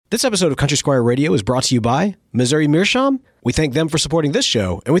This episode of Country Squire Radio is brought to you by Missouri Meerschaum. We thank them for supporting this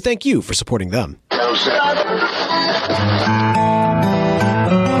show, and we thank you for supporting them. You're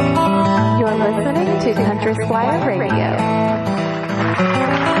listening to Country Squire Radio.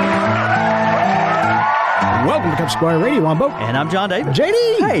 Welcome to Country Squire Radio. I'm Bo. And I'm John David.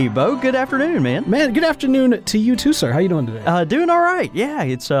 JD! Hey, Bo. Good afternoon, man. Man, good afternoon to you too, sir. How you doing today? Doing all right. Yeah,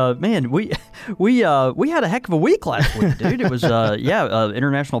 it's man, we had a heck of a week last week, dude. It was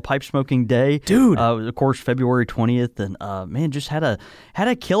International Pipe Smoking Day, dude. Of course, February 20th, and man, just had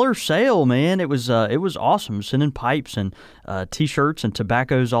a killer sale, man. It was awesome. Sending pipes and T-shirts and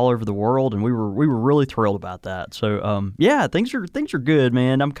tobaccos all over the world, and we were really thrilled about that. So yeah, things are good,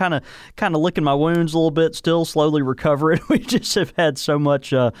 man. I'm kind of licking my wounds a little bit, still slowly recovering. We just have had so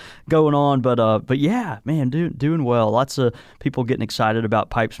much going on, but yeah, man, doing well. Lots of people getting excited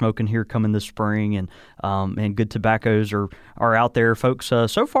about pipe smoking here coming this spring, and good tobaccos are out there. Folks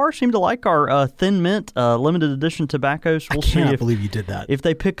so far seem to like our Thin Mint limited edition tobaccos. We'll see. I cannot believe you did that. If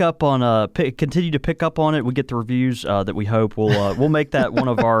they continue to pick up on it, we get the reviews that we hope. We'll make that one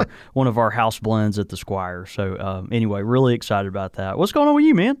of our house blends at the Squire. So anyway, really excited about that. What's going on with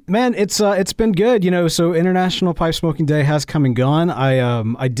you, man? Man, it's been good. So International Pipe Smoking Day has come and gone.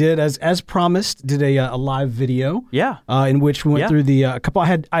 I did as promised a live video. Yeah. In which we went through the couple. I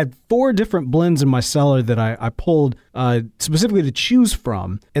had 4 different blends in my cellar that I pulled specifically to choose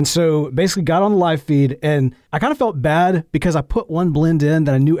from, and so basically got on the live feed, and I kind of felt bad because I put one blend in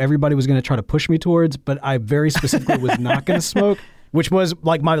that I knew everybody was going to try to push me towards, but I very specifically was not going to smoke, which was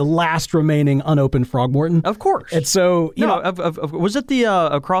like my last remaining unopened Frogmorton. Of course. And so, was it the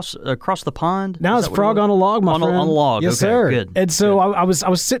across the pond? Now it's Frog on a Log, my friend. On a log. Yes, okay, sir. Good. And so I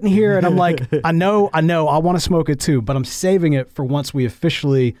was sitting here and I'm like, I know, I want to smoke it too, but I'm saving it for once we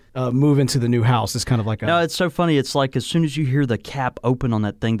officially move into the new house. It's kind of like No, it's so funny. It's like as soon as you hear the cap open on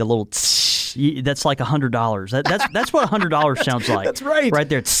that thing, the little tss, that's like $100. That's what $100 sounds like. That's right. Right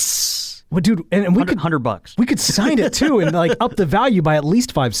there. Well, dude, and we could $100. We could sign it too, and like up the value by at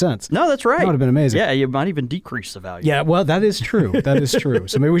least 5 cents. No, that's right. That would have been amazing. Yeah, you might even decrease the value. Yeah, well, that is true. That is true.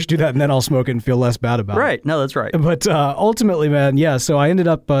 So maybe we should do that, and then I'll smoke it and feel less bad about it. Right. No, that's right. But ultimately, man, yeah. So I ended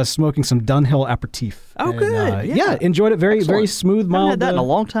up smoking some Dunhill aperitif. Oh, good. Yeah, enjoyed it. Very smooth, mild. I haven't had that in a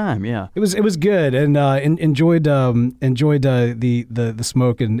long time. Yeah, it was good, and enjoyed the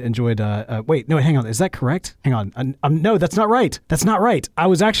smoke and enjoyed. Wait, no, hang on. Is that correct? Hang on. No, that's not right. That's not right. I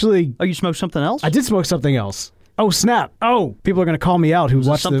was actually. Oh, you smoked something else? I did smoke something else. Oh, snap. Oh, people are going to call me out who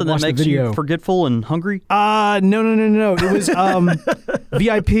watched the video. Something that makes you forgetful and hungry? No. It was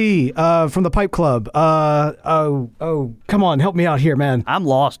VIP from the Pipe Club. Come on, help me out here, man. I'm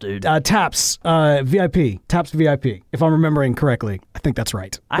lost, dude. Taps VIP. Taps VIP, if I'm remembering correctly. I think that's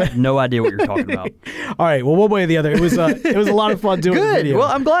right. I have no idea what you're talking about. All right, well, one way or the other, it was a lot of fun doing the video. Well,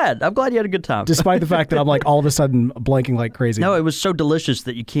 I'm glad you had a good time. Despite the fact that I'm like all of a sudden blanking like crazy. No, it was so delicious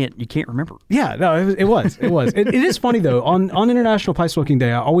that you can't remember. Yeah, no, it was. It is funny, though. On International Pipe Smoking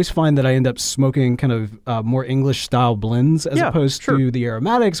Day, I always find that I end up smoking kind of more English-style blends as opposed to the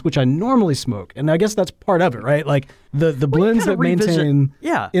aromatics, which I normally smoke. And I guess that's part of it, right? Like, the blends that maintain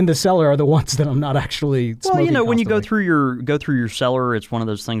in the cellar are the ones that I'm not actually smoking. Well, when you go through your cellar, it's one of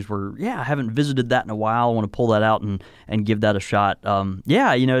those things where, I haven't visited that in a while. I want to pull that out and give that a shot.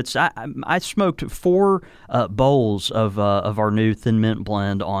 I smoked 4 bowls of our new Thin Mint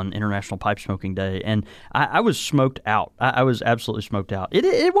blend on International Pipe Smoking Day, and I was smoked out. I was absolutely smoked out.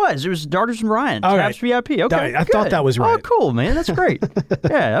 It was Darters and Ryan. Taps VIP. Okay, I thought that was right. Oh, cool, man. That's great.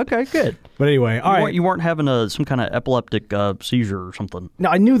 Yeah. Okay. Good. But anyway, all right. You weren't having some kind of epileptic seizure or something. No,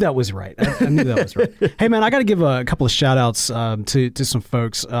 I knew that was right. I knew that was right. Hey, man, I got to give a couple of shout outs to some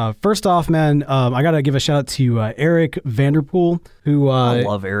folks. First off, man, I got to give a shout out to Eric Vanderpool, who I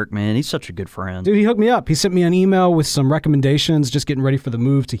love Eric, man. He's such a good friend. Dude, he hooked me up. He sent me an email with some recommendations, just getting ready for the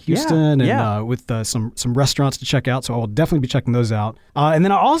move to Houston, and with some restaurants to check out. So I will definitely be checking those out. And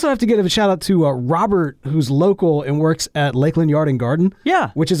then I also have to give a shout out to Robert, who's local and works at Lakeland Yard and Garden. Yeah,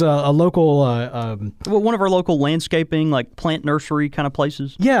 which is a local. One of our local landscaping, like plant nursery kind of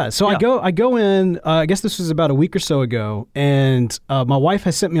places. Yeah, so I go in. I guess this was about a week or so ago, and my wife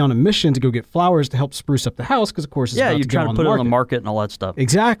has sent me on a mission to go get flowers to help spruce up the house because, of course, it's about you're to trying go to put it on the market and all that stuff.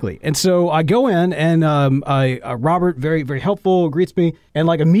 Exactly, and so I go in, and Robert, very very helpful, greets me, and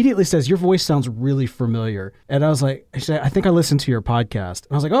like immediately says, "Your voice sounds really familiar." And I was like, "I think I listened to your podcast."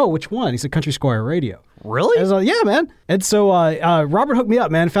 And I was like, "Oh, which one?" He said, "Country Squire Radio." Really? I was like, yeah, man. And so Robert hooked me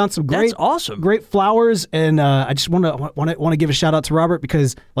up, man. Found some That's awesome. great flowers, and I just want to give a shout out to Robert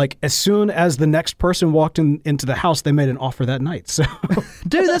because like as soon as the next person walked into the house, they made an offer that night. So,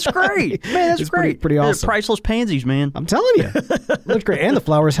 dude, that's great, man. That's It's great. pretty They're awesome. priceless pansies, man. I'm telling you, it looked great, and the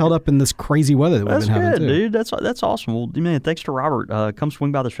flowers held up in this crazy weather that we've That's been having good, too. dude. That's awesome. Well, man, thanks to Robert. Come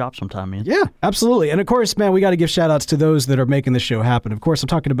swing by the shop sometime, man. Yeah, absolutely. And of course, man, we got to give shout outs to those that are making the show happen. Of course, I'm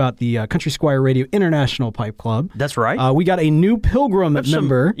talking about the Country Squire Radio International Pipe Club. That's right. We got a new Pilgrim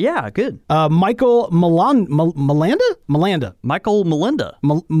member, Yeah, good. Michael Melinda. Michael Melinda.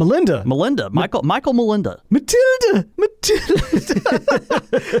 Melinda. Michael Melinda. Matilda.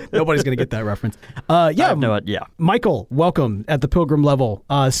 Nobody's going to get that reference. I have no idea. Michael, welcome at the Pilgrim level.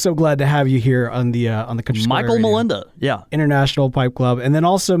 So glad to have you here on the Country Squire Michael Radio Melinda. Yeah. International Pipe Club. And then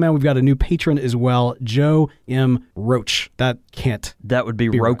also, man, we've got a new patron as well, Joe M. Roach. That would be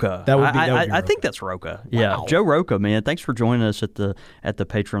Roca. That would be I Roca. think that's Roca. Yeah, Wow. Joe Roca, man. Thanks for joining us at the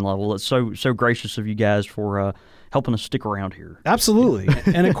patron level. It's so gracious of you guys for helping us stick around here. Absolutely.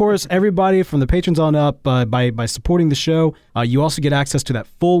 And of course, everybody from the patrons on up, by supporting the show, you also get access to that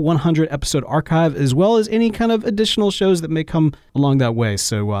full 100 episode archive, as well as any kind of additional shows that may come along that way.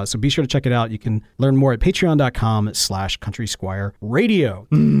 So be sure to check it out. You can learn more at patreon.com/Country Squire Radio.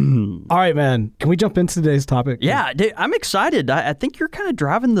 All right, man. Can we jump into today's topic? Yeah, dude, I'm excited. I think you're kind of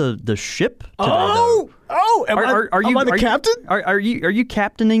driving the ship today, though. Am Are I you the captain? Are you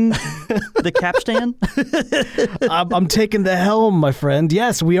captaining the capstan? I'm taking the helm, my friend.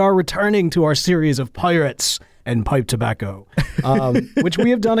 Yes, we are returning to our series of pirates and pipe tobacco, which we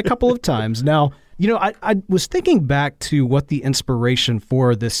have done a couple of times. Now, you know, I was thinking back to what the inspiration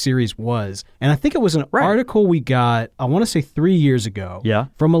for this series was, and I think it was an article we got, I want to say 3 years ago,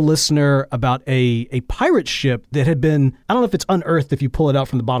 from a listener about a pirate ship that had been, I don't know if it's unearthed if you pull it out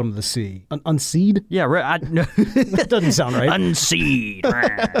from the bottom of the sea. Unseed? Yeah, right. That doesn't sound right. Unseed.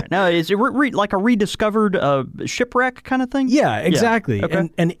 No, it's like a rediscovered shipwreck kind of thing? Yeah, exactly. Yeah. Okay.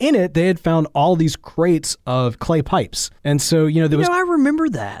 And in it, they had found all these crates of clay pipes. And so, you know, there was... I remember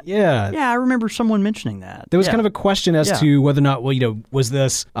that. Yeah. Yeah, I remember someone mentioning that. There was kind of a question as Yeah. to whether or not, well, you know, was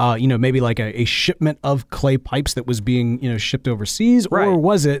this, maybe like a shipment of clay pipes that was being, shipped overseas, or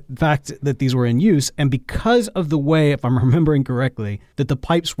was it the fact that these were in use? And because of the way, if I'm remembering correctly, that the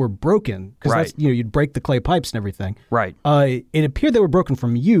pipes were broken, because that's, you'd break the clay pipes and everything. Right. It appeared they were broken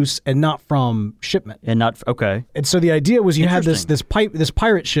from use and not from shipment. And not, okay. And so the idea was you had this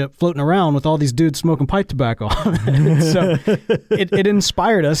pirate ship floating around with all these dudes smoking pipe tobacco on it. So it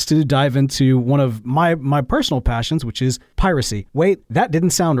inspired us to dive into one of my personal passions, which is piracy. Wait, that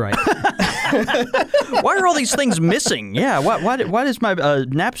didn't sound right. Why are all these things missing? Yeah, why is my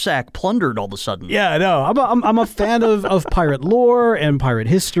knapsack plundered all of a sudden? Yeah, no, I'm a fan of pirate lore and pirate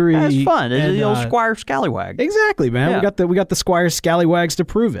history. That's fun. It's and, the old Squire Scallywag. Exactly, man. Yeah. We got the Squire Scallywags to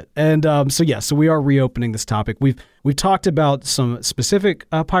prove it. And so we are reopening this topic. We've talked about some specific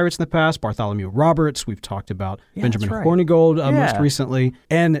pirates in the past, Bartholomew Roberts. We've talked about Benjamin Hornigold most recently.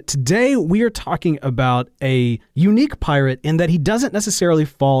 And today we are talking about a unique pirate in that he doesn't necessarily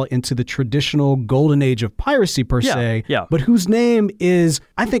fall into the traditional golden age of piracy per se, but whose name is,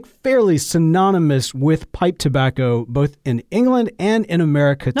 I think, fairly synonymous with pipe tobacco, both in England and in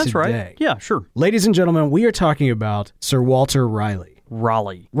America today. That's right. Yeah, sure. Ladies and gentlemen, we are talking about Sir Walter Raleigh.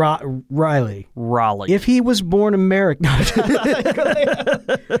 Raleigh. Raleigh. If he was born American,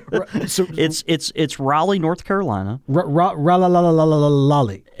 it's Raleigh, North Carolina.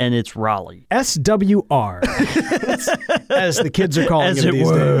 Raleigh. And it's Raleigh. SWR, as the kids are calling him these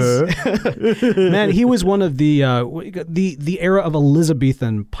days. Man, he was one of the era of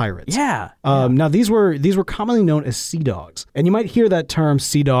Elizabethan pirates. Yeah. Now these were commonly known as sea dogs, and you might hear that term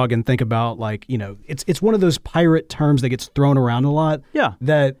sea dog and think about it's one of those pirate terms that gets thrown around a lot. Yeah.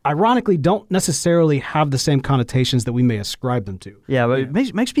 That ironically don't necessarily have the same connotations that we may ascribe them to. Yeah, but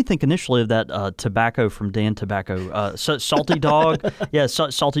it makes me think initially of that tobacco from Dan Tobacco, Salty Dog. Yeah,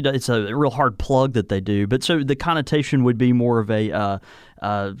 Salty Dog. It's a real hard plug that they do, but so the connotation would be more of a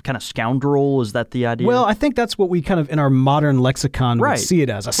kind of scoundrel. Is that the idea? Well, I think that's what we kind of in our modern lexicon would see it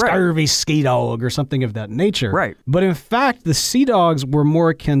as, a scurvy ski dog or something of that nature. Right. But in fact, the sea dogs were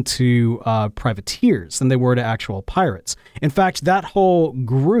more akin to privateers than they were to actual pirates. In fact, that whole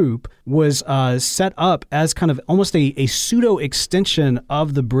group was set up as kind of almost a pseudo extension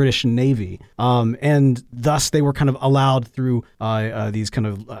of the British Navy, and thus they were kind of allowed through these kind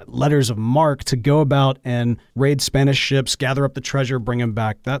of letters of marque to go about and raid Spanish ships, gather up the treasure, bring them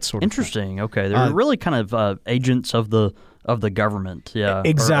back, that sort of Interesting. thing. Okay, they're really kind of agents of the the government, yeah,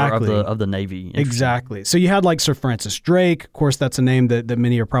 Exactly. or of the Navy. Interesting. Exactly. So you had like Sir Francis Drake. Of course, that's a name that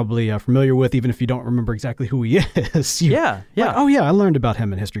many are probably familiar with, even if you don't remember exactly who he is. Yeah. Like, oh yeah, I learned about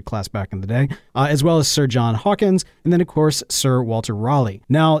him in history class back in the day, as well as Sir John Hawkins, and then of course Sir Walter Raleigh.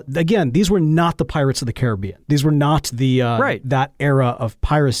 Now, again, these were not the Pirates of the Caribbean. These were not the that era of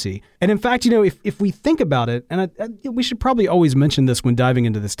piracy. And in fact, if we think about it, and we should probably always mention this when diving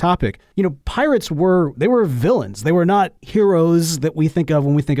into this topic, pirates were villains. They were not heroes that we think of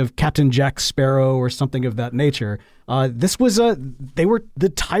when we think of Captain Jack Sparrow or something of that nature. They were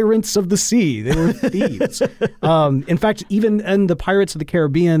the tyrants of the sea. They were thieves. In fact, even in the Pirates of the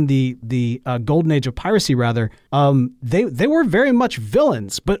Caribbean, the golden age of piracy, rather, they were very much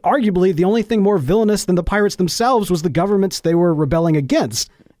villains. But arguably, the only thing more villainous than the pirates themselves was the governments they were rebelling against.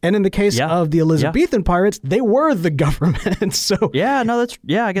 And in the case of the Elizabethan pirates, they were the government. So I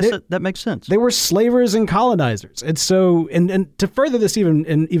guess that makes sense. They were slavers and colonizers. And so, and to further this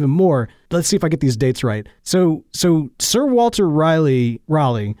even more, let's see if I get these dates right. So Sir Walter Raleigh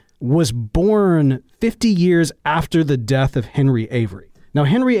was born 50 years after the death of Henry Avery. Now,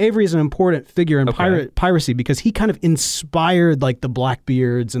 Henry Avery is an important figure in piracy because he kind of inspired like the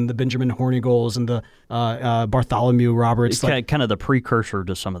Blackbeards and the Benjamin Hornigals and the Bartholomew Roberts. It's kind of the precursor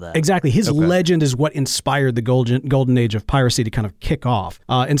to some of that. Exactly. His legend is what inspired the golden age of piracy to kind of kick off.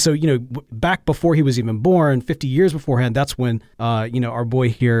 And so, back before he was even born, 50 years beforehand, that's when, our boy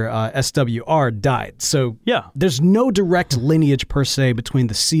here, SWR, died. So there's no direct lineage per se between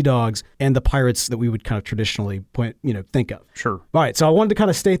the Sea Dogs and the pirates that we would kind of traditionally think of. Sure. All right. So I wanted to kind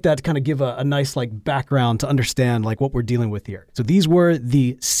of state that to kind of give a nice background to understand what we're dealing with here. So these were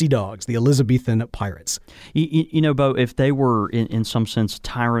the Sea Dogs, the Elizabethan pirates. Bo, if they were in some sense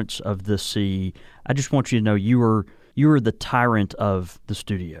tyrants of the sea, I just want you to know you were the tyrant of the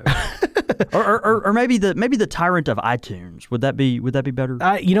studio. or maybe the tyrant of iTunes. Would that be better?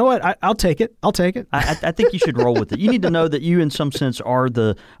 You know what? I'll take it. I think you should roll with it. You need to know that you, in some sense, are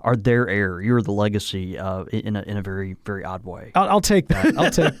their heir. You're the legacy in a very, very odd way. I'll take that.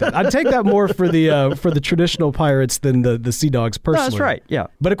 I'd take that more for the traditional pirates than the Sea Dogs personally. No, that's right. Yeah.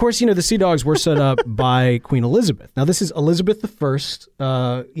 But of course, the Sea Dogs were set up by Queen Elizabeth. Now, this is Elizabeth I.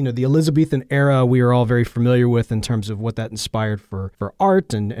 The Elizabethan era we are all very familiar with in terms of what that inspired for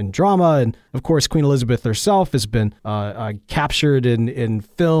art and drama. And of course, Queen Elizabeth herself has been captured in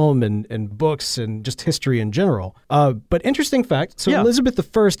film and books and just history in general. But interesting fact, Elizabeth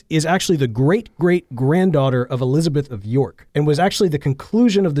I is actually the great-great-granddaughter of Elizabeth of York and was actually the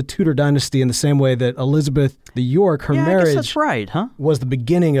conclusion of the Tudor dynasty in the same way that Elizabeth the York, her marriage, I guess that's right, huh? was the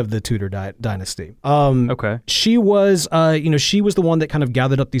beginning of the Tudor dynasty. Okay. She was, she was the one that kind of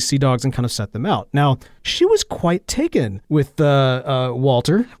gathered up these Sea Dogs and kind of set them out. Now, she was quite taken with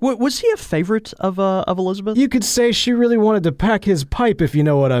Walter. Was he a favorite of Elizabeth? You could say she really wanted to pack his pipe, if you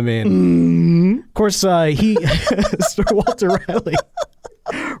know what I mean. Mm-hmm. Of course, he, Sir Walter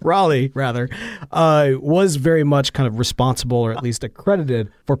Raleigh, was very much kind of responsible, or at least accredited,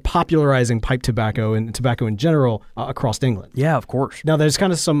 for popularizing pipe tobacco and tobacco in general across England. Yeah, of course. Now, there's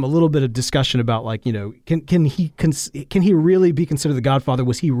kind of a little bit of discussion about can he really be considered the godfather?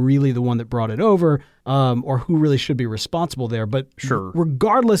 Was he really the one that brought it over? Or who really should be responsible there? But sure,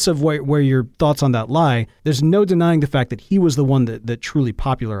 regardless of where your thoughts on that lie, there's no denying the fact that he was the one that truly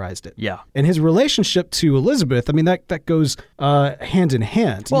popularized it. Yeah. And his relationship to Elizabeth, I mean, that goes hand in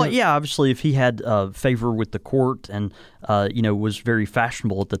hand. Well, obviously, if he had favor with the court and was very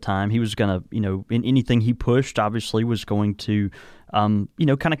fashionable at the time, he was going to, in anything he pushed, obviously was going to kind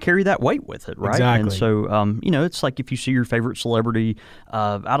of carry that weight with it, right? Exactly. And so, it's like if you see your favorite celebrity,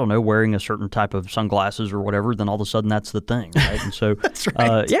 I don't know, wearing a certain type of sunglasses or whatever, then all of a sudden that's the thing, right? And so, that's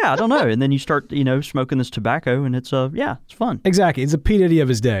right. I don't know. And then you start, smoking this tobacco, and it's it's fun. Exactly. It's a P. Diddy of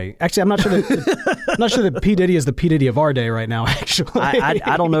his day. Actually, I'm not sure that P. Diddy is the P. Diddy of our day right now, actually.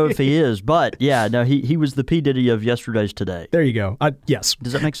 I don't know if he is, but he was the P. Diddy of yesterday's today. There you go. Yes.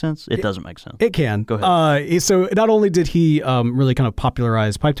 Does that make sense? It doesn't make sense. It can. Go ahead. So not only did he really kind of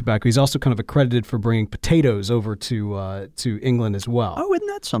popularize pipe tobacco, he's also kind of accredited for bringing potatoes over to England as well. Oh, isn't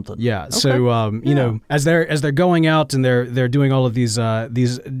that something? Yeah. Okay. So as they're going out and they're doing all of these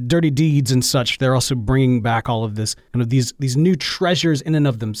dirty deeds and such, they're also bringing back all of this kind of these new treasures in and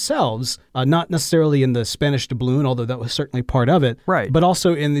of themselves, not necessarily in the Spanish doubloon, although that was certainly part of it, right? But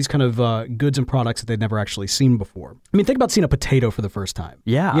also in these kind of goods and products that they'd never actually seen before. I mean, think about seeing a potato for the first time.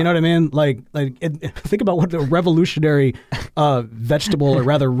 Yeah. You know what I mean? Think about what a revolutionary vegetable, or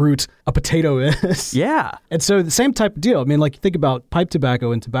rather root, a potato is. Yeah. And so the same type of deal. I mean, like, think about pipe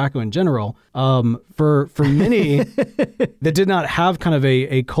tobacco and tobacco in general. For many that did not have kind of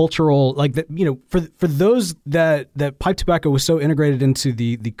a cultural, like, that, you know, for those that pipe tobacco was so integrated into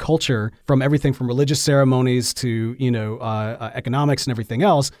the culture, from everything from religious ceremonies to, you know, economics and everything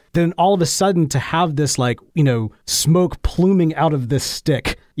else, then all of a sudden to have this, like, you know, smoke pluming out of this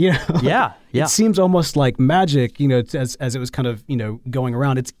stick, you know? Yeah. Yeah. It seems almost like magic, you know, as it was kind of, you know, going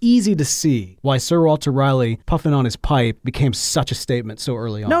around. It's easy to see why Sir Walter Raleigh puffing on his pipe became such a statement so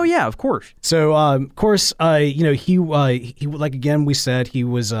early on. No, yeah, of course. So, of course, you know, he like, again, we said he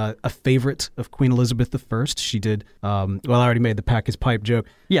was a favorite of Queen Elizabeth I. She did, well, I already made the pack his pipe joke.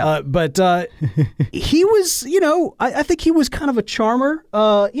 Yeah. But he was, you know, I think he was kind of a charmer,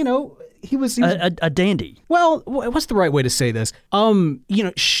 you know. He was a dandy. Well, what's the right way to say this? You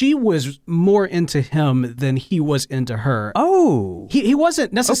know, she was more into him than he was into her. Oh. He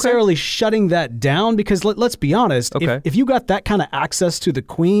wasn't necessarily shutting that down, because let's be honest, if you got that kind of access to the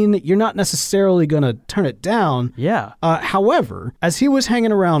queen, you're not necessarily going to turn it down. Yeah. However, as he was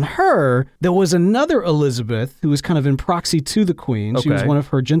hanging around her, there was another Elizabeth who was kind of in proxy to the queen. She was one of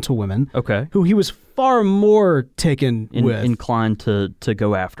her gentlewomen. Okay. Who he was far more taken with. Inclined to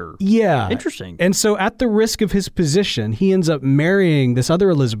go after. Yeah. Interesting. And so at the risk of his position, he ends up marrying this other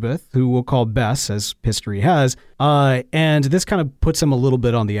Elizabeth, who we'll call Bess, as history has, and this kind of puts him a little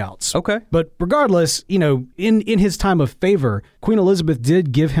bit on the outs. Okay. But regardless, you know, in his time of favor, Queen Elizabeth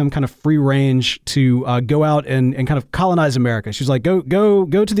did give him kind of free range to go out and kind of colonize America. She was like, go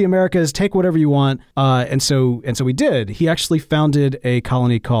to the Americas, take whatever you want. And so he did. He actually founded a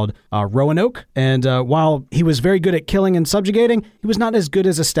colony called Roanoke. And while he was very good at killing and subjugating, he was not as good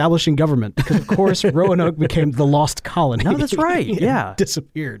as establishing government, because, of course, Roanoke became the lost colony. No, that's right. Yeah.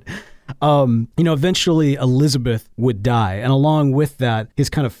 Disappeared. You know, eventually Elizabeth would die, and along with that, his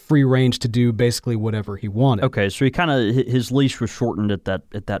kind of free range to do basically whatever he wanted. Okay, so he kind of, his leash was shortened at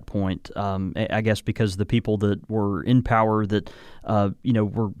that point. I guess because the people that were in power that you know,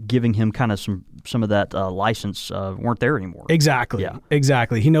 were giving him kind of some of that license weren't there anymore. Exactly. Yeah.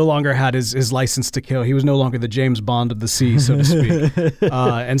 Exactly. He no longer had his license to kill. He was no longer the James Bond of the sea, so to speak.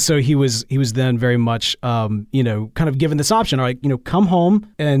 And so he was then very much you know, kind of given this option. All right, you know, come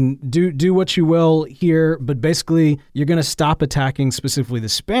home and do what you will here, but basically you're going to stop attacking specifically the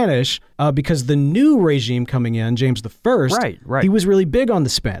Spanish, because the new regime coming in, James I, right. he was really big on the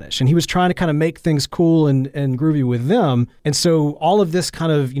Spanish, and he was trying to kind of make things cool and groovy with them. And so all of this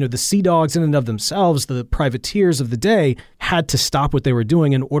kind of, you know, the sea dogs in and of themselves, the privateers of the day, had to stop what they were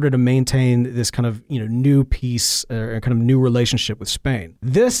doing in order to maintain this kind of, you know, new peace or kind of new relationship with Spain.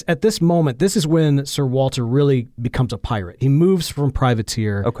 At this moment, this is when Sir Walter really becomes a pirate. He moves from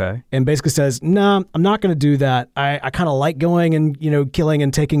privateer. Okay. And basically says, no, I'm not going to do that. I kind of like going and, you know, killing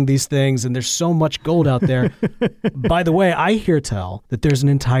and taking these things, and there's so much gold out there. By the way, I hear tell that there's an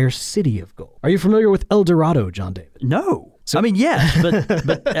entire city of gold. Are you familiar with El Dorado, John David? No. I mean, yes,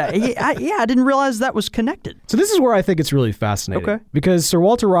 but I didn't realize that was connected. So this is where I think it's really fascinating. Okay. Because Sir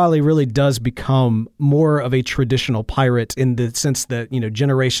Walter Raleigh really does become more of a traditional pirate, in the sense that, you know,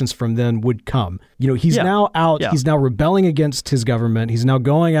 generations from then would come. You know, he's now out. Yeah. He's now rebelling against his government. He's now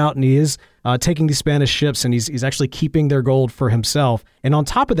going out and he is taking these Spanish ships, and he's actually keeping their gold for himself. And on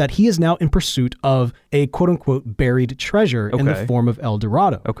top of that, he is now in pursuit of a quote-unquote buried treasure in the form of El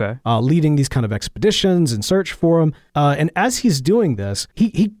Dorado. Okay. Leading these kind of expeditions and search for him. And as he's doing this,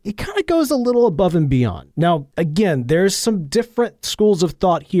 he kind of goes a little above and beyond. Now, again, there's some different schools of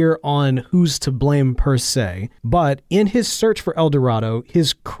thought here on who's to blame per se. But in his search for El Dorado,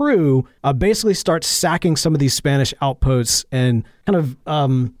 his crew basically starts sacking some of these Spanish outposts, and kind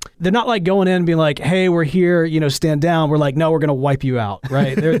of, they're not like going in and being like, hey, we're here, you know, stand down. We're like, no, we're going to wipe you out,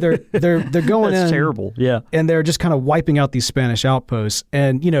 right? They're going That's in. terrible, yeah. And they're just kind of wiping out these Spanish outposts.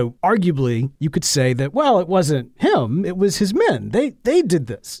 And, you know, arguably, you could say that, well, it wasn't him, it was his men. They did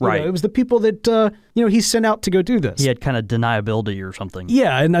this. Right. You know, it was the people that, you know, he sent out to go do this. He had kind of deniability or something.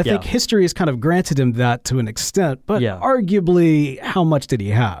 Yeah, and I think history has kind of granted him that to an extent, but Yeah. arguably, how much did he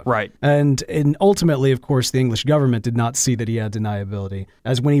have? Right. And ultimately, of course, the English government did not see that he had deniability,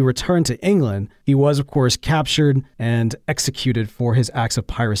 as when he returned to England, he was, of course, captured and executed for his acts of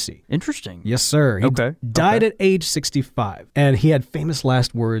piracy. Interesting. Yes, sir. He Okay. died at age 65, and he had famous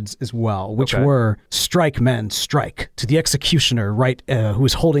last words as well, which were, "Strike, men, strike," to the executioner, right, who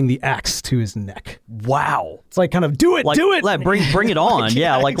was holding the axe to his neck. Wow. It's like kind of, do it. Bring it on.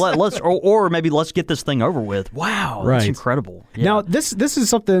 Yeah, like let's or maybe let's get this thing over with. Wow, that's Right. incredible. Yeah. Now, this is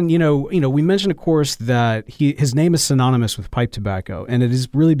something, you know, so, we mentioned, of course, that his name is synonymous with pipe tobacco, and it is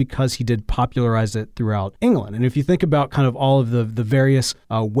really because he did popularize it throughout England. And if you think about kind of all of the various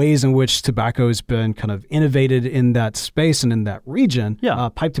ways in which tobacco has been kind of innovated in that space and in that region,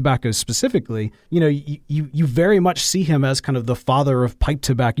 pipe tobacco specifically, you very much see him as kind of the father of pipe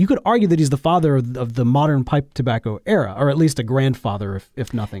tobacco. You could argue that he's the father of the modern pipe tobacco era, or at least a grandfather,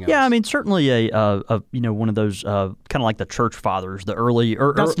 if nothing else. Yeah, I mean, certainly one of those kind of like the church fathers, the early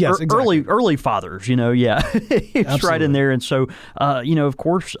fathers. It's right in there. And so, of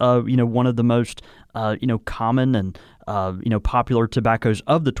course, one of the most common and popular tobaccos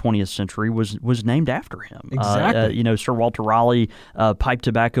of the 20th century was named after him. Exactly. Sir Walter Raleigh, pipe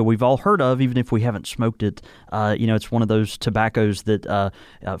tobacco we've all heard of, even if we haven't smoked it. It's one of those tobaccos that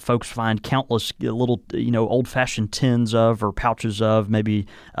folks find countless little, old-fashioned tins of or pouches of, maybe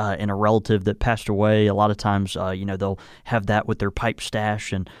in a relative that passed away. A lot of times, they'll have that with their pipe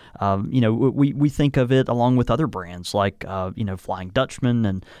stash. And, we think of it along with other brands like, Flying Dutchman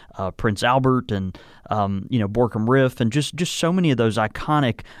and Prince Albert and, Borkum Riff, and just so many of those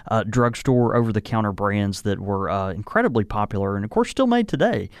iconic drugstore over-the-counter brands that were incredibly popular and, of course, still made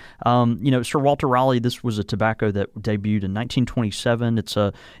today. Sir Walter Raleigh, this was a tobacco that debuted in 1927. It's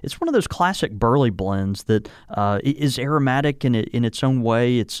one of those classic burley blends that is aromatic in its own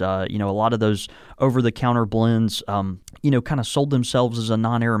way. It's a lot of those over-the-counter blends kind of sold themselves as a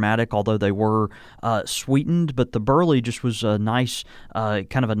non-aromatic, although they were sweetened. But the burley just was a nice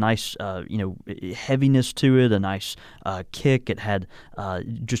heaviness to it, a nice kick. It had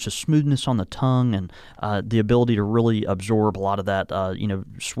just a smoothness on the tongue and the ability to really absorb a lot of that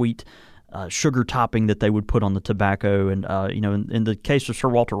sweet sugar topping that they would put on the tobacco. And in the case of Sir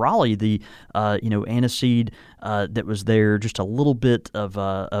Walter Raleigh, the aniseed that was there, just a little bit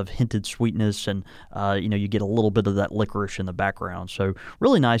of hinted sweetness, and you get a little bit of that licorice in the background. So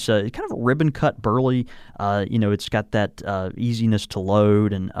really nice, kind of a ribbon cut burley. It's got that easiness to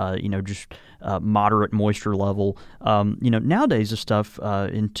load, and just moderate moisture level. Nowadays this stuff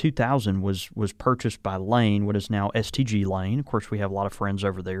in 2000 was purchased by Lane, what is now STG Lane. Of course, we have a lot of friends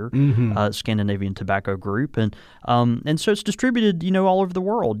over there, Scandinavian Tobacco Group, and so it's distributed all over the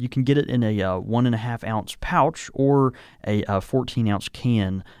world. You can get it in a 1.5 ounce pouch or a 14 ounce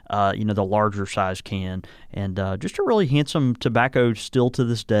can, the larger size can, and just a really handsome tobacco still to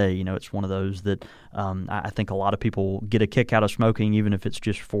this day. It's one of those that I think a lot of people get a kick out of smoking, even if it's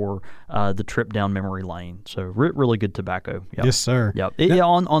just for the trip down memory lane. So really good tobacco. Yep. Yes, sir. Yep.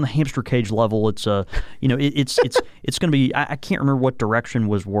 On the hamster cage level, it's it's going to be. I can't remember what direction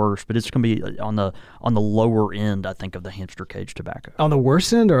was worse, but it's going to be on the lower end, I think, of the hamster cage tobacco. On the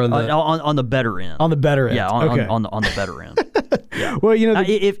worst end, or on the better end? On the better end. Yeah. On the better end. Yeah. Well,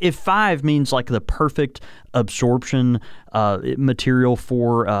 if 5 means like the perfect absorption material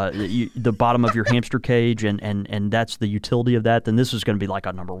for the bottom of your hamster cage, and that's the utility of that, then this is going to be like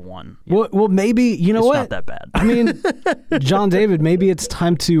a number 1. Well, maybe it's what? Not that bad. I mean, John David, maybe it's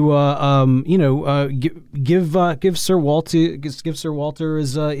time to give Sir Walter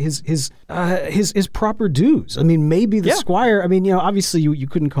his proper dues. I mean, maybe the Squire. I mean, obviously you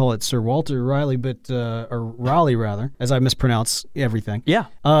couldn't call it Sir Walter Riley, or Raleigh rather, as I mispronounce everything. Yeah.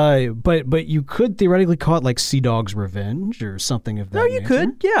 But you could theoretically call it like Sea Dog's Revenge or something of that. No, you nature.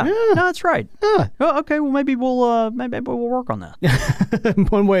 could. Yeah. No, that's right. Yeah. Well, okay. Well, maybe we'll work on that.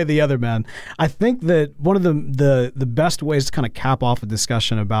 One way or the other, man. I think that one of the best ways to kind of cap off a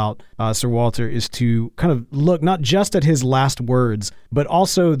discussion about Sir Walter is to kind of look not just at his last words, but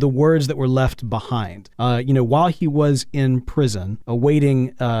also the words that were left behind. While he was in prison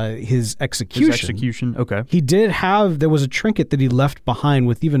awaiting his execution. Okay. There was a trinket that he left behind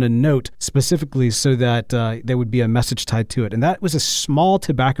with even a note specifically so that there would be a message tied to it. And that was a small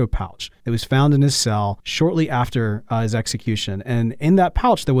tobacco pouch that was found in his cell shortly after his execution. And in that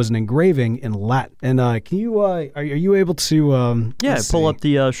pouch, there was an engraving in Latin. And can you, are you able to... pull up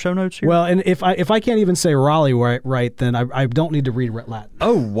the show notes here? Well, and if I can't even say Raleigh right, then I don't need to read Latin.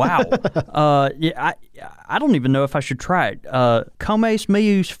 Oh, wow. I don't even know if I should try it. Comes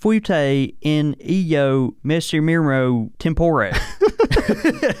meus fute in io misermiro tempore.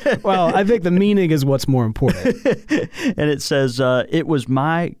 Well, I think the meaning is what's more important. And it says, it was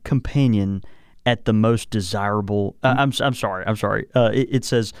my companion at the most desirable... I'm sorry. It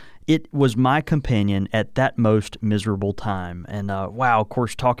says... It was my companion at that most miserable time. And wow, of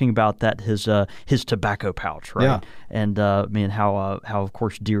course, talking about that, his tobacco pouch, right? Yeah. And how of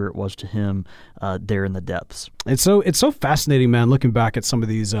course dear it was to him there in the depths. It's so fascinating, man. Looking back at some of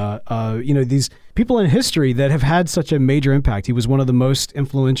these, people in history that have had such a major impact. He was one of the most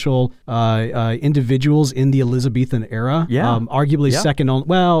influential individuals in the Elizabethan era. Yeah. Arguably second on,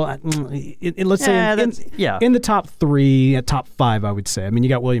 let's say in the top 3, top 5, I would say. I mean, you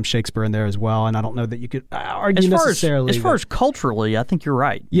got William Shakespeare in there as well, and I don't know that you could argue necessarily. As far as culturally, I think you're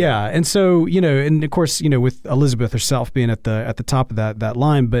right. Yeah, and so, and of course, with Elizabeth herself being at the top of that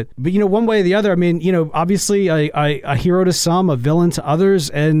line, but one way or the other, I mean, obviously a hero to some, a villain to others,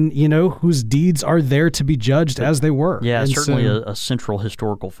 and whose deeds are there to be judged as they were. Yeah, and certainly a central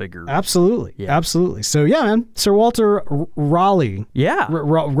historical figure. Absolutely, absolutely. So yeah, man, Sir Walter Raleigh. Yeah,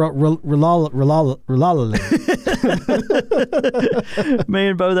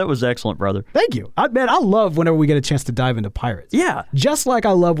 man, Bo, that was excellent, brother. Thank you. I love whenever we get a chance to dive into pirates. Yeah, just like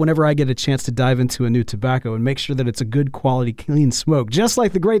I love whenever I get a chance to dive into a new tobacco and make sure that it's a good quality, clean smoke, just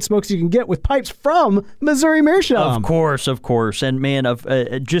like the great smokes you can get with pipes from Missouri Meerschaum. Of course. And man, of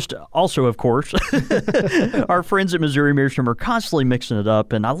course, our friends at Missouri Meerschaum are constantly mixing it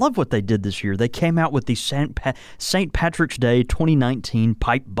up, and I love what they did this year. They came out with the St. Patrick's Day 2019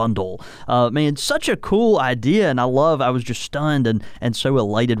 pipe bundle. Man, such a cool idea, and I was just stunned and so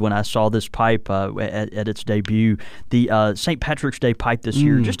elated when I saw this pipe at its debut. The St. Patrick's Day pipe this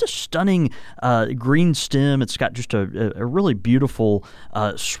year, just a stunning green stem. It's got just a really beautiful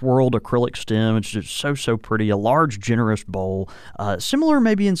swirled acrylic stem. It's just so pretty. A large, generous bowl, similar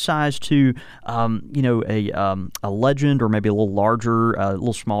maybe in size to a Legend, or maybe a little larger, a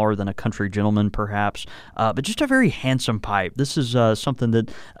little smaller than a Country Gentleman, perhaps. But just a very handsome pipe. This is something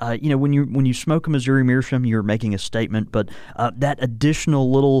that when you smoke a Missouri Meerschaum, you're making a statement. But that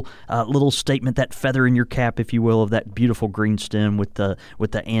additional little statement, that feather in your cap, if you will, of that beautiful green stem with the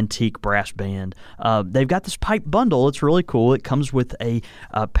antique brass band. They've got this pipe bundle. It's really cool. It comes with a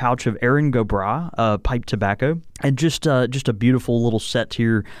pouch of Erin go Bragh pipe tobacco, and just a beautiful little set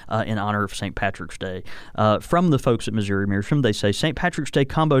here in honor of St. Patrick's Day. From the folks at Missouri Meerschaum, they say St. Patrick's Day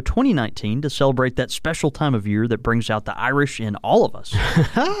Combo 2019 to celebrate that special time of year that brings out the Irish in all of us.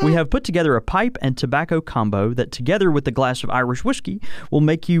 We have put together a pipe and tobacco combo that, together with a glass of Irish whiskey, will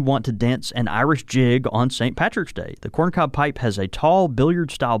make you want to dance an Irish jig on St. Patrick's Day. The corncob pipe has a tall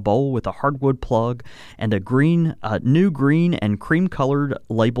billiard-style bowl with a hardwood plug and a new green and cream-colored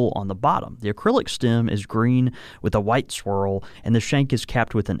label on the bottom. The acrylic stem is green with a white swirl, and the shank is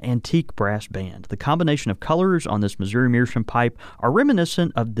capped with an antique brass band. The combination of colors on this Missouri Meerschaum pipe are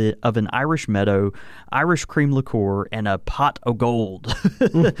reminiscent of an Irish meadow, Irish cream liqueur, and a pot o' gold.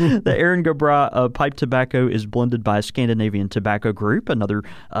 The Erin go Bragh pipe tobacco is blended by Scandinavian Tobacco Group, another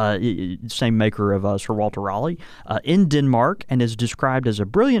same maker of Sir Walter Raleigh, in Denmark, and is described as a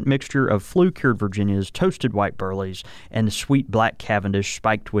brilliant mixture of flue-cured Virginias, toasted white burleys, and sweet black Cavendish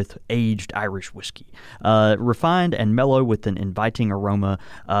spiked with aged Irish whiskey. Refined and mellow with an inviting aroma.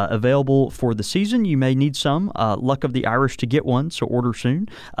 Available for the season. You may need some. Luck of the Irish to get one, so order soon.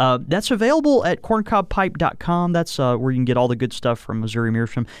 That's available at corncobpipe.com. That's where you can get all the good stuff from Missouri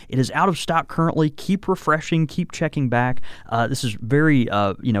Meerschaum. It is out of stock currently. Keep refreshing. Keep checking back. This is very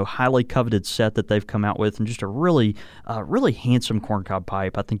highly coveted set that they've come out with, and just a really handsome corncob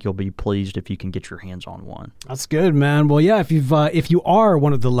pipe. I think you'll be pleased if you can get your hands on one. That's good, man. Well, yeah, if you are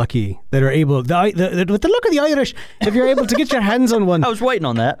one of the lucky that are able, with the luck of the Irish, if you're able to get your hands on one, I was waiting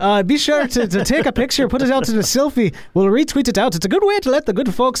on that. Be sure to take a picture, put it out in a selfie. We'll retweet it out. It's a good way to let the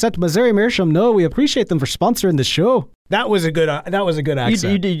good folks at Missouri Meerschaum know we appreciate them for sponsoring the show. That was a good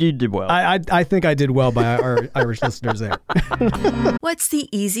accent. You did well. I think I did well by our Irish listeners there. What's the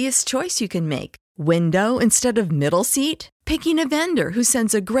easiest choice you can make? Window instead of middle seat? Picking a vendor who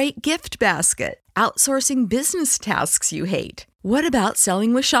sends a great gift basket? Outsourcing business tasks you hate? What about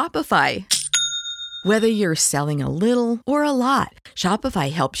selling with Shopify? Whether you're selling a little or a lot,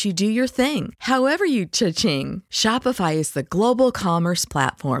 Shopify helps you do your thing, however you cha-ching. Shopify is the global commerce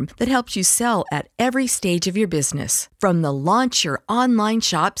platform that helps you sell at every stage of your business. From the launch your online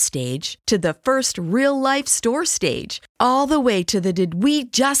shop stage to the first real-life store stage, all the way to the did we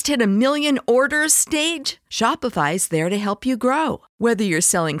just hit 1 million orders stage. Shopify's there to help you grow. Whether you're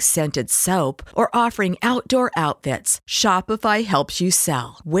selling scented soap or offering outdoor outfits, Shopify helps you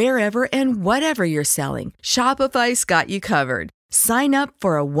sell. Wherever and whatever you're selling, Shopify's got you covered. Sign up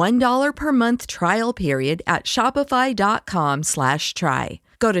for a $1 per month trial period at shopify.com/try.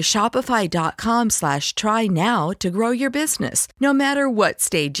 Go to shopify.com/try now to grow your business, no matter what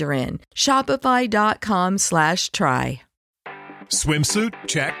stage you're in. Shopify.com/try. Swimsuit?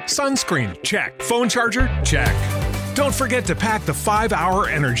 Check. Sunscreen? Check. Phone charger? Check. Don't forget to pack the 5-Hour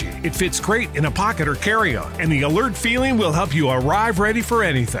Energy. It fits great in a pocket or carry-on, and the alert feeling will help you arrive ready for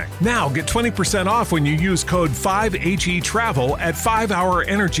anything. Now get 20% off when you use code 5HETRAVEL at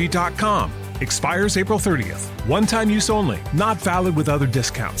 5hourenergy.com. Expires April 30th. One-time use only. Not valid with other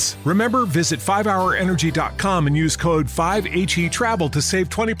discounts. Remember, visit 5hourenergy.com and use code 5HETRAVEL to save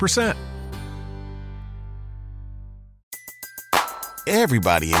 20%.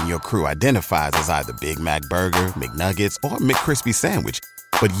 Everybody in your crew identifies as either Big Mac Burger, McNuggets, or McCrispy Sandwich.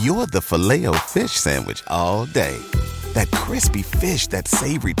 But you're the Filet-O-Fish Sandwich all day. That crispy fish, that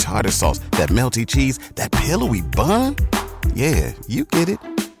savory tartar sauce, that melty cheese, that pillowy bun. Yeah, you get it.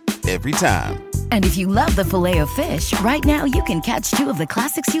 Every time. And if you love the Filet-O-Fish, right now you can catch two of the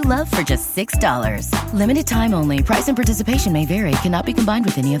classics you love for just $6. Limited time only. Price and participation may vary. Cannot be combined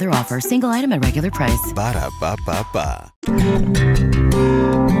with any other offer. Single item at regular price. Ba-da-ba-ba-ba.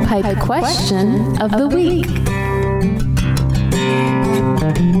 Pipe question of the week.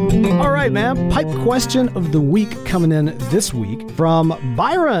 All right, man. Pipe question of the week coming in this week from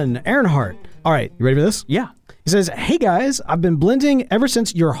Byron Earnhardt. All right, you ready for this? Yeah. He says, "Hey guys, I've been blending ever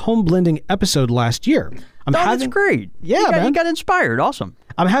since your home blending episode last year. That's great. Yeah, man. You got inspired. Awesome.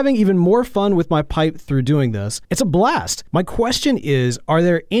 I'm having even more fun with my pipe through doing this. It's a blast. My question is, are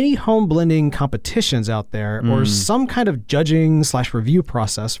there any home blending competitions out there or some kind of judging/review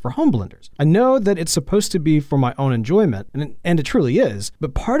process for home blenders? I know that it's supposed to be for my own enjoyment, and it truly is,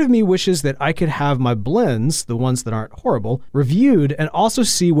 but part of me wishes that I could have my blends, the ones that aren't horrible, reviewed and also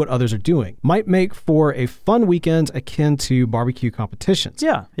see what others are doing. Might make for a fun weekend akin to barbecue competitions."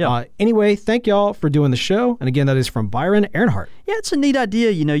 Yeah. Anyway, thank y'all for doing the show. And again, that is from Byron Earnhardt. Yeah, it's a neat idea.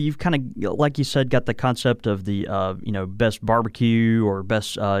 You know, you've kind of, like you said, got the concept of the, best barbecue or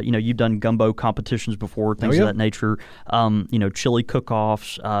best, you've done gumbo competitions before, things of that nature, chili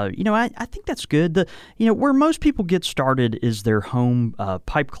cook-offs. I think that's good. Where most people get started is their home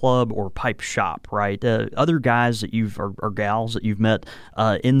pipe club or pipe shop, right? Other guys that or gals that you've met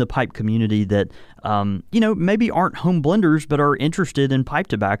in the pipe community that, maybe aren't home blenders but are interested in pipe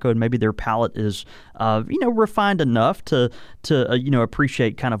tobacco, and maybe their palate is, refined enough to appreciate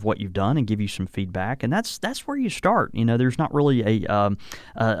kind of what you've done and give you some feedback, and that's where you start. There's not really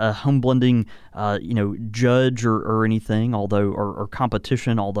a home blending judge or anything, or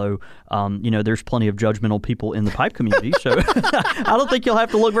competition. Although there's plenty of judgmental people in the pipe community, so I don't think you'll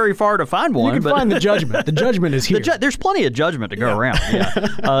have to look very far to find one. You can find the judgment. The judgment is here. There's plenty of judgment to go around,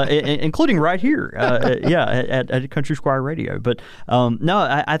 including right here, at Country Squire Radio. But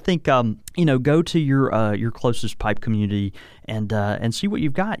I think go to your closest pipe community and see what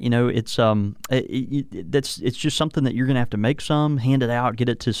you've got. It's just something that you're going to have to make hand it out, get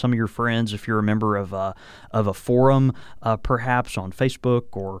it to some of your friends if you're a member of a forum, perhaps on Facebook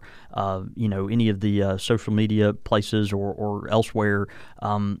or any of the social media places or elsewhere.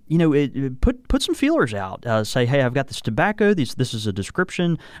 Put some feelers out. Say, hey, I've got this tobacco. This is a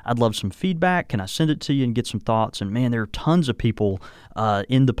description. I'd love some feedback. Can I send it to you and get some thoughts? And man, there are tons of people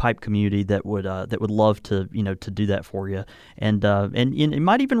in the pipe community that would love to to do that for you, and it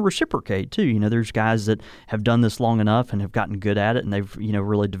might even reciprocate too. There's guys that have done this long enough and have gotten good at it, and they've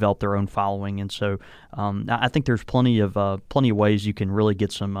really developed their own following, and so I think there's plenty of ways you can really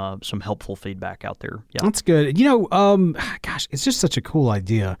get some helpful feedback out there. Yeah, that's good. Gosh, it's just such a cool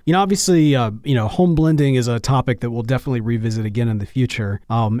idea. Obviously, home blending is a topic that we'll definitely revisit again in the future.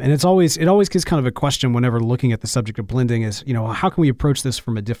 And it always gets kind of a question whenever looking at the subject of blending is, how can we approach this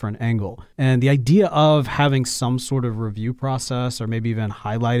from a different angle? And the idea of having some sort of review process or maybe even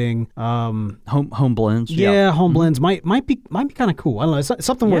highlighting home blends. Home blends might be kind of cool. I don't know. It's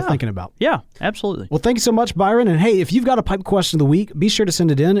something worth thinking about. Yeah, absolutely. Well, thank you so much, Byron. And hey, if you've got a pipe question of the week, be sure to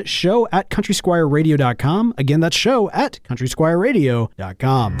send it in. show@countrysquireradio.com. Again, that's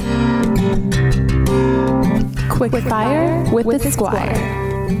show@countrysquireradio.com. Quick fire with the Squire.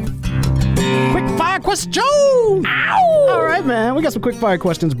 Quick fire question! Ow! All right, man. We got some quick fire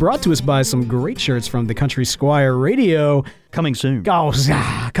questions brought to us by some great shirts from the Country Squire Radio. Coming soon. Oh,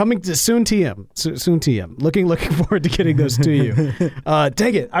 coming soon TM. Soon TM. Looking forward to getting those to you.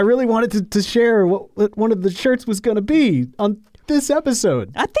 Dang it. I really wanted to share what one of the shirts was going to be on this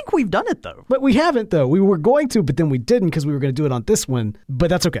episode. I think we've done it, though. But we haven't, though. We were going to, but then we didn't because we were going to do it on this one. But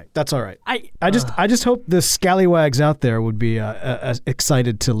that's okay. That's all right. I just hope the scallywags out there would be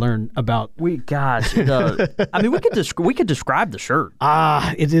excited to learn about. We could describe the shirt.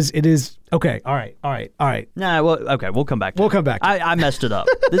 It is. Okay. All right. Nah. Well. Okay. We'll come back. To I messed it up.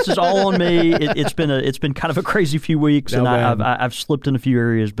 This is all on me. It's been kind of a crazy few weeks, and I've slipped in a few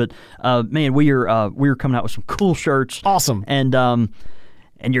areas. But man, we are coming out with some cool shirts. Awesome.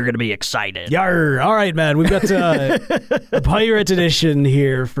 And you're going to be excited. Yarr. All right, man. We've got a pirate edition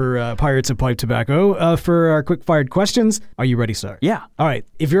here for Pirates of Pipe Tobacco for our quick-fired questions. Are you ready, sir? Yeah. All right.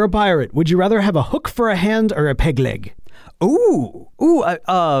 If you're a pirate, would you rather have a hook for a hand or a peg leg? A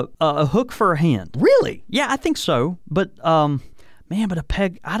hook for a hand. Really? Yeah, I think so. But man, but a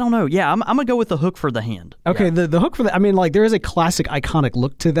peg, I don't know. Yeah, I'm gonna go with the hook for the hand. Okay, Yeah. the hook for that. I mean, like there is a classic, iconic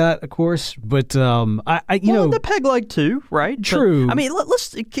look to that, of course. But you know, the peg leg too, right? But, True. I mean,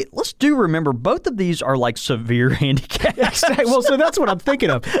 let's do remember both of these are like severe handicaps. well, so that's what I'm thinking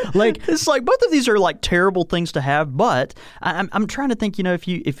of. Like, It's like both of these are like terrible things to have, but I'm trying to think. You know,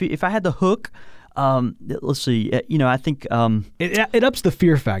 if I had the hook, let's see. You know, I think it ups the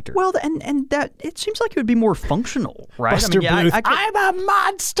fear factor. well, and that it seems like it would be more functional, right? Buster Bluth, I'm a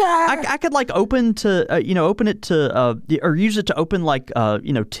monster. I could like open it to or use it to open like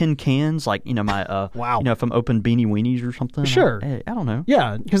tin cans, like my Wow. You know, if I'm open Beanie Weenies or something. Sure. I don't know.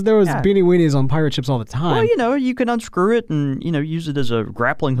 Yeah, because there was Yeah. Beanie Weenies on pirate ships all the time. Well, you know, you can unscrew it and use it as a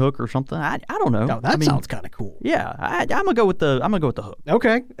grappling hook or something. I don't know. Oh, that I mean, sounds kind of cool. Yeah, I'm gonna go with the hook.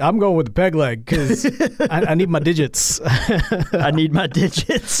 Okay, I'm going with the peg leg because I need my digits. I need my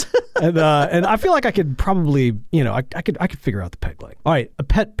digits. and I feel like I could probably, I could figure out the peg leg. All right, a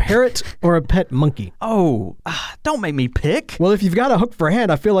pet parrot or a pet monkey? Oh, don't make me pick. Well, if you've got a hook for a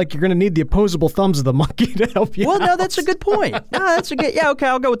hand, I feel like you're going to need the opposable thumbs of the monkey to help you. Well, no, out. that's a good point. No, that's a good. Yeah, okay,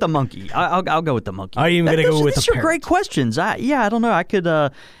 I'll go with the monkey. I'll go with the monkey. Are you even gonna go with these the are great parrot? questions. I don't know. I could. I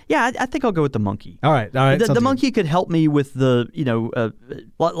think I'll go with the monkey. All right. sounds The good. monkey could help me with the,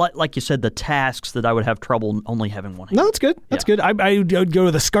 like you said, the tasks that I would have trouble only having one hand. No, that's good. That's good. I would go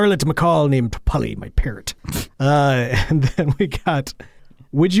with a scarlet macaw named Polly, my parrot. And then we got.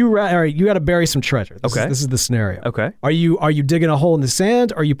 Would you rather? All right, you got to bury some treasure. This is the scenario. Okay. Are you digging a hole in the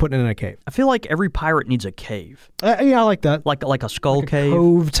sand, or are you putting it in a cave? I feel like every pirate needs a cave, Yeah, I like that. like a skull Like a cave,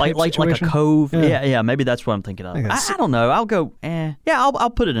 cove type like a situation? cove. Yeah. Yeah, maybe that's what I'm thinking of. think that's- I don't know. I'll go. Yeah, I'll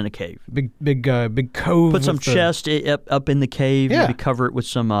put it in a cave. Big cove. Put some with the- chest up in the cave. Yeah. Maybe cover it with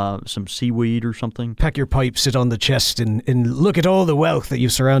some seaweed or something. Pack your pipe, sit on the chest, and look at all the wealth that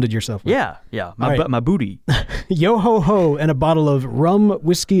you've surrounded yourself with. Yeah. My All right. my booty. Yo ho ho, and a bottle of rum,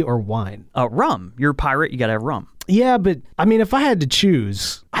 whiskey, or wine. Rum. You're a pirate. You gotta have rum. Yeah, but I mean, if I had to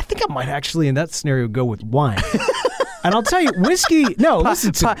choose, I think I might actually, in that scenario, go with wine. And I'll tell you, whiskey. No,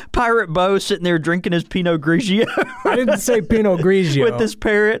 listen to. Pirate Bo sitting there drinking his Pinot Grigio I didn't say Pinot Grigio. with his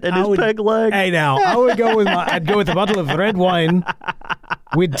parrot and I his would- peg leg. Hey, now I would go with I'd go with a bottle of red wine.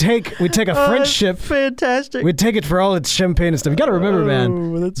 We'd take a French ship. Fantastic. We'd take it for all its champagne and stuff. You got to remember,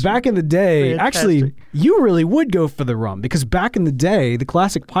 man, back in the day, actually, fantastic. you really would go for the rum because back in the day, the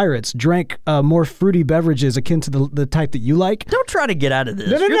classic pirates drank more fruity beverages akin to the type that you like. Don't try to get out of this.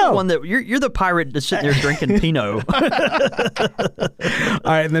 No, you're no. the one that you're the pirate that's sitting there drinking Pinot. All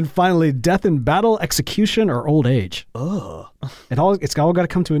right, and then finally, death in battle, execution, or old age. Ugh. It's all got to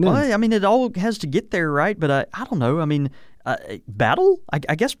come to an end. Well, I mean, it all has to get there, right? But I don't know. I mean, battle?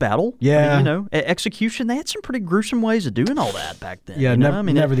 I guess battle. Yeah. I mean, execution. They had some pretty gruesome ways of doing all that back then. Yeah, you know? never- I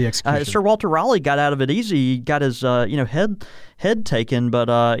mean, never the execution. Sir Walter Raleigh got out of it easy. He got his head taken,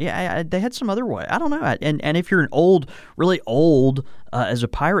 but they had some other way. I don't know. And if you're really old as a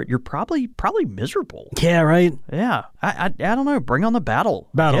pirate, you're probably miserable. Yeah, right. Yeah. I don't know. Bring on the battle.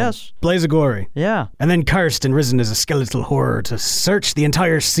 Yes. Blaze of glory. Yeah. And then cursed and risen as a skeletal horror to search the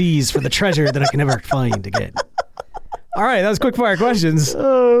entire seas for the treasure that I can never find again. All right, that was quick fire questions.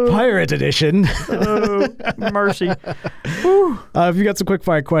 Pirate edition. Mercy. If you got some quick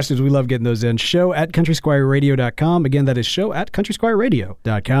fire questions, we love getting those in. Show at countrysquireradio.com. Again, that is show at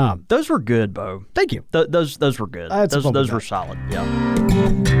countrysquireradio.com. Those were good, Bo. Thank you. Those were good. I had some fun with Those that. were solid. Yeah.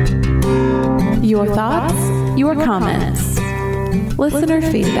 Your thoughts, your comments, listener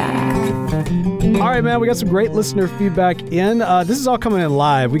feedback. All right, man, we got some great listener feedback in. This is all coming in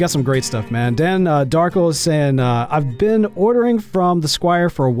live. We got some great stuff, man. Dan Darkle is saying, I've been ordering from the Squire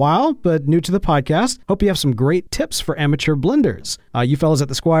for a while, but new to the podcast. Hope you have some great tips for amateur blenders. You fellas at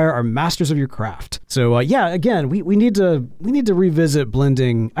the Squire are masters of your craft. So, again, we need to revisit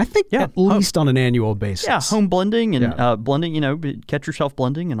blending, I think, at least on an annual basis. Yeah, home blending and blending, catch yourself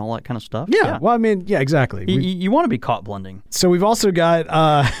blending and all that kind of stuff. Yeah, well, I mean, yeah, exactly. You want to be caught blending. So we've also got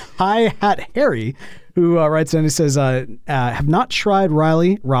Hi Hat Harry, who writes in and says, have not tried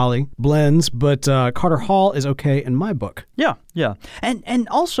Raleigh blends, but Carter Hall is okay in my book. Yeah. And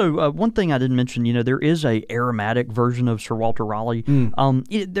also, one thing I didn't mention, there is a aromatic version of Sir Walter Raleigh.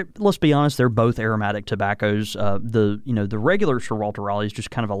 Let's be honest, they're both aromatic tobaccos. The regular Sir Walter Raleigh is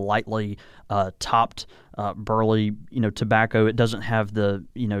just kind of a lightly topped burley, tobacco. It doesn't have the,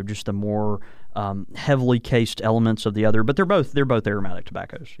 just the more heavily cased elements of the other. But they're both aromatic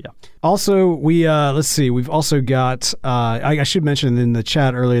tobaccos. Yeah. Also, let's see. We've also got. I should mention in the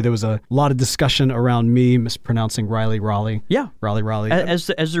chat earlier there was a lot of discussion around me mispronouncing Raleigh. Yeah. Raleigh. As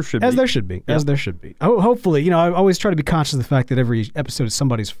there should be. As there should be. Yeah. As there should be. Hopefully, I always try to be conscious of the fact that every episode is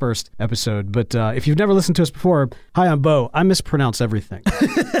somebody's first episode. But if you've never listened to us before, hi, I'm Bo. I mispronounce everything.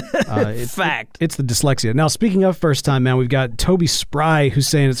 Fact. It's the dyslexia. Now, speaking of first time, man, we've got Toby Spry who's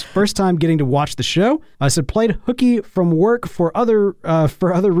saying it's first time getting to watch the show. I said played hooky from work for other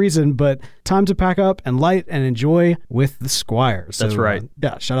reason, but time to pack up and light and enjoy with the Squire. So, that's right.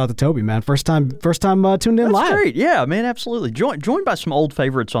 Yeah, shout out to Toby, man. First time tuned in live. That's great. Yeah, man, absolutely. Joined by some old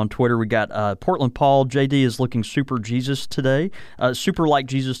favorites on Twitter. We got Portland Paul. JD is looking super Jesus today. Super like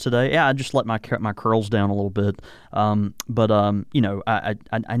Jesus today. Yeah, I just let my curls down a little bit. But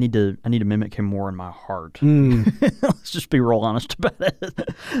I need to mimic him more in my heart. Let's just be real honest about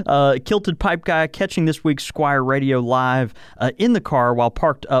it. Kilted Pipe Guy catching this week's Squire Radio live in the car while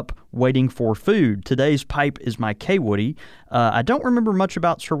parked up waiting for food. Today's pipe is my K-Woody. I don't remember much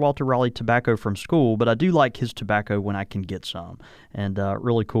about Sir Walter Raleigh tobacco from school, but I do like his tobacco when I can get some. And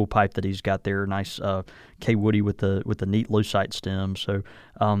really cool pipe that he's got there. Nice K-Woody with the neat lucite stem. So,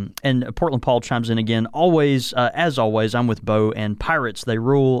 and Portland Paul chimes in again. Always, as always, I'm with Bo and Pirates, they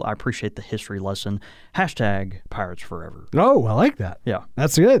rule. I appreciate the history lesson. # Pirates Forever. Oh, I like that. Yeah.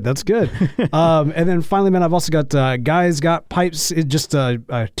 That's good. And then finally, man, I've also got Guys Got Pipes just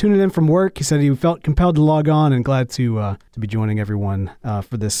tuning in from work. He said he felt compelled to log on and glad to be joining everyone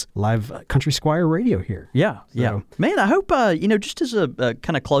for this live Country Squire Radio here. Yeah, yeah. Man, I hope, just as a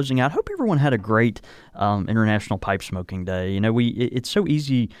kind of closing out, I hope everyone had a great International Pipe Smoking Day. It's so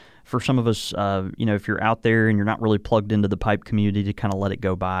easy for some of us, if you're out there and you're not really plugged into the pipe community, to kind of let it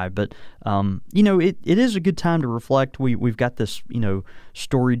go by. But, it is a good time to reflect. We've got this,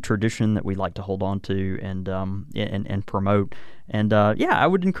 storied tradition that we like to hold on to and promote. And I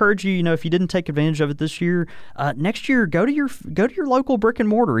would encourage you, if you didn't take advantage of it this year, next year go to your local brick and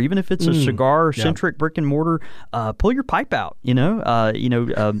mortar, even if it's a cigar centric brick and mortar. Pull your pipe out,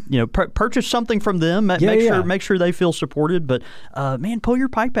 purchase something from them. Make sure they feel supported. But pull your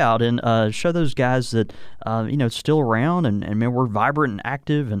pipe out and show those guys that it's still around and man, we're vibrant and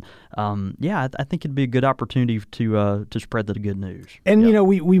active. And I think it'd be a good opportunity to spread the good news. And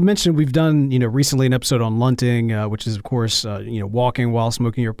we mentioned we've done recently an episode on lunting, which is of course walking while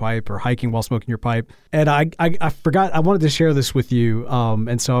smoking your pipe or hiking while smoking your pipe. And I forgot, I wanted to share this with you,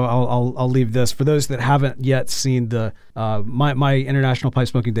 and so I'll leave this for those that haven't yet seen the my International Pipe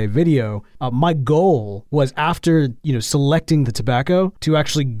Smoking Day video. My goal was after selecting the tobacco to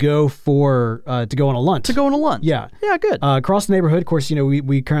actually go on a lunch. Yeah, good. Across the neighborhood, of course.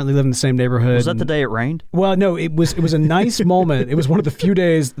 We currently live in the same neighborhood. Was that the day it rained? Well, no, it was a nice moment. It was one of the few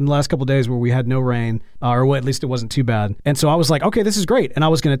days in the last couple of days where we had no rain, or at least it wasn't too bad. And so I was like, okay, this is great. And I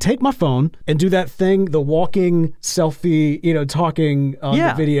was going to take my phone and do that thing, the walking selfie, talking on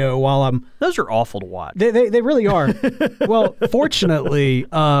the video while I'm. Those are awful to watch. They really are. Well, fortunately,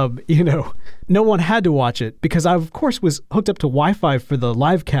 no one had to watch it because I, of course, was hooked up to Wi-Fi for the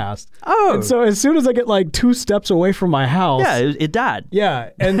live cast. Oh. And so as soon as I get like 2 steps away from my house. Yeah, it died.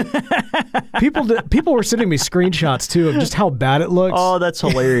 Yeah. And people were sending me screenshots, too, of just how bad it looks. Oh, that's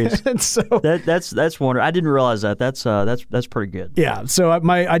hilarious. And so that's wonderful. I didn't realize that. That's pretty good. Yeah. So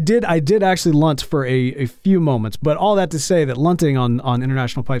I did actually lunt for a few moments, but all that to say that lunting on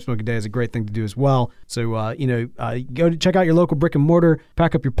International Pipe Smoking Day is a great thing to do as well. So go to check out your local brick and mortar,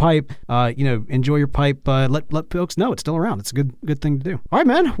 pack up your pipe, enjoy your pipe. Let folks know it's still around. It's a good thing to do. All right,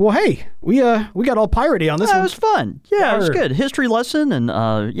 man. Well, hey, we got all piratey on this one. It was fun. Yeah, it was good. History lesson,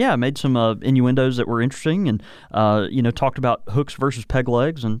 and made some innuendos that were interesting, and talked about hooks versus peg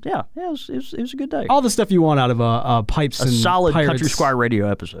legs, and it was a good day. All the stuff you want out of pipes and solid pirates. Country Squire Radio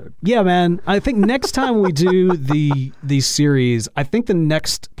episode. Yeah, man. I think next time we do the series, I think the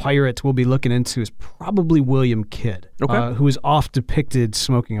next pirate we'll be looking into is probably William Kidd, who is oft depicted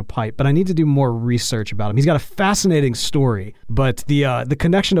smoking a pipe. But I need to do more research about him. He's got a fascinating story, but the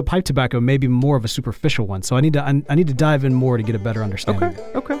connection to pipe tobacco may be more of a superficial one. So I need to dive in more to get a better understanding.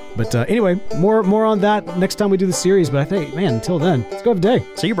 Okay. But anyway, more on that next time we do the series. But I think, man, until then, let's go have a day.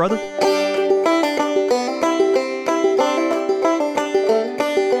 See you, brother.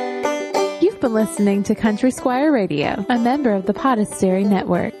 You've been listening to Country Squire Radio, a member of the Podastery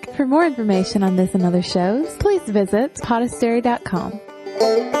Network. For more information on this and other shows, please visit podastery.com.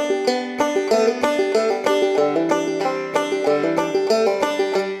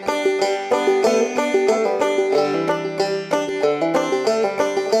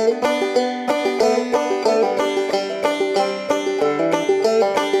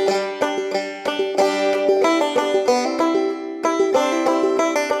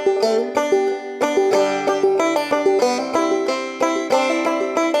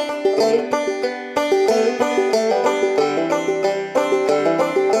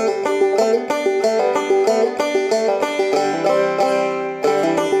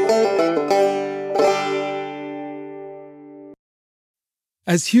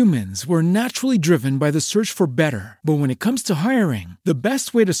 As humans, we're naturally driven by the search for better. But when it comes to hiring, the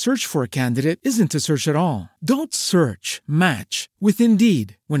best way to search for a candidate isn't to search at all. Don't search, match with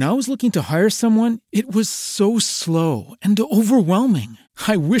Indeed. When I was looking to hire someone, it was so slow and overwhelming.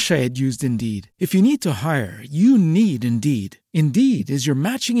 I wish I had used Indeed. If you need to hire, you need Indeed. Indeed is your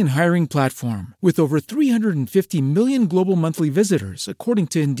matching and hiring platform with over 350 million global monthly visitors, according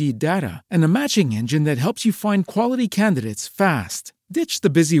to Indeed data, and a matching engine that helps you find quality candidates fast. Ditch the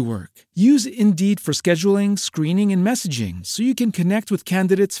busy work. Use Indeed for scheduling, screening, and messaging so you can connect with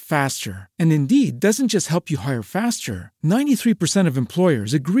candidates faster. And Indeed doesn't just help you hire faster. 93% of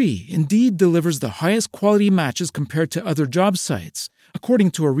employers agree Indeed delivers the highest quality matches compared to other job sites,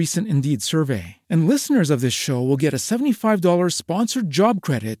 according to a recent Indeed survey. And listeners of this show will get a $75 sponsored job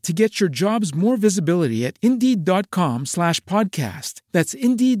credit to get your jobs more visibility at Indeed.com/podcast. That's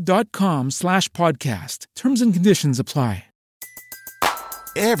Indeed.com/podcast. Terms and conditions apply.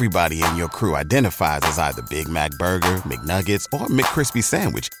 Everybody in your crew identifies as either Big Mac Burger, McNuggets, or McCrispy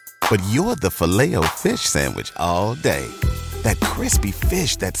Sandwich. But you're the Filet-O-Fish Sandwich all day. That crispy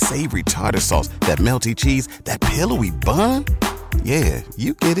fish, that savory tartar sauce, that melty cheese, that pillowy bun. Yeah,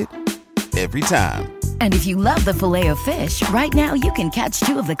 you get it. Every time. And if you love the Filet-O-Fish, right now you can catch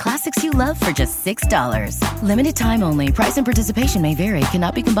 2 of the classics you love for just $6. Limited time only. Price and participation may vary.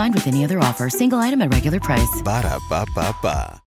 Cannot be combined with any other offer. Single item at regular price. Ba-da-ba-ba-ba.